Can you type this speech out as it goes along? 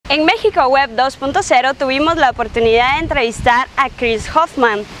En México Web 2.0 tuvimos la oportunidad de entrevistar a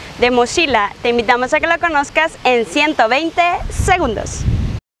Hofmann de Mozilla. Te invitamos a que lo conozcas en 120 segundos.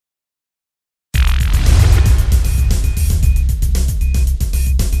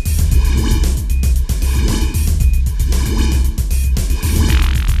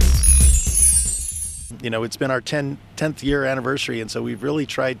 You know, it's been our 10th year anniversary, and so we've really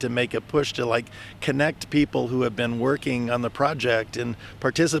tried to make a push to connect people who have been working on the project and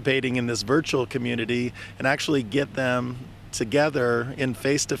participating in this virtual community and actually get them together in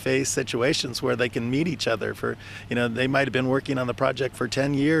face-to-face situations where they can meet each other. They might have been working on the project for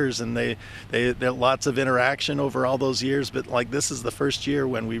 10 years and they lots of interaction over all those years, but this is the first year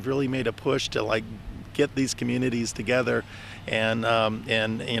when we've really made a push to get these communities together and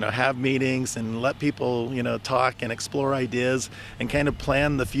have meetings and let people talk and explore ideas and kind of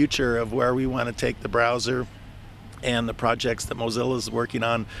plan the future of where we want to take the browser and the projects that Mozilla is working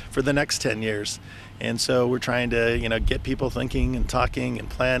on for the next 10 years. And so we're trying to get people thinking and talking and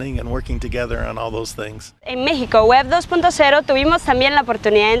planning and working together on all those things. En México Web 2.0 tuvimos también la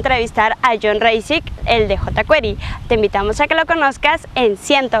oportunidad de entrevistar a Resig, el de Jquery. Te invitamos a que lo conozcas en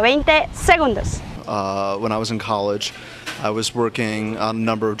 120 segundos. When I was in college, I was working on a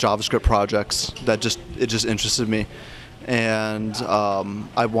number of JavaScript projects that just interested me, and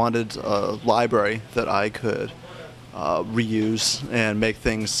I wanted a library that I could reuse and make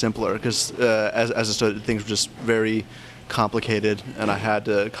things simpler, because as I started, things were just very complicated, and I had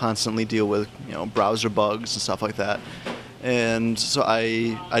to constantly deal with browser bugs and stuff like that. And so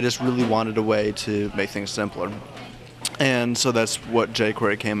I just really wanted a way to make things simpler, and so that's what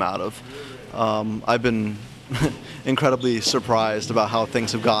Jquery came out of. I've been incredibly surprised about how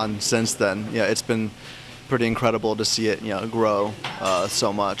things have gone since then. It's been pretty incredible to see it grow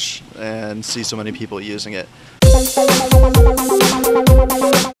so much and see so many people using it.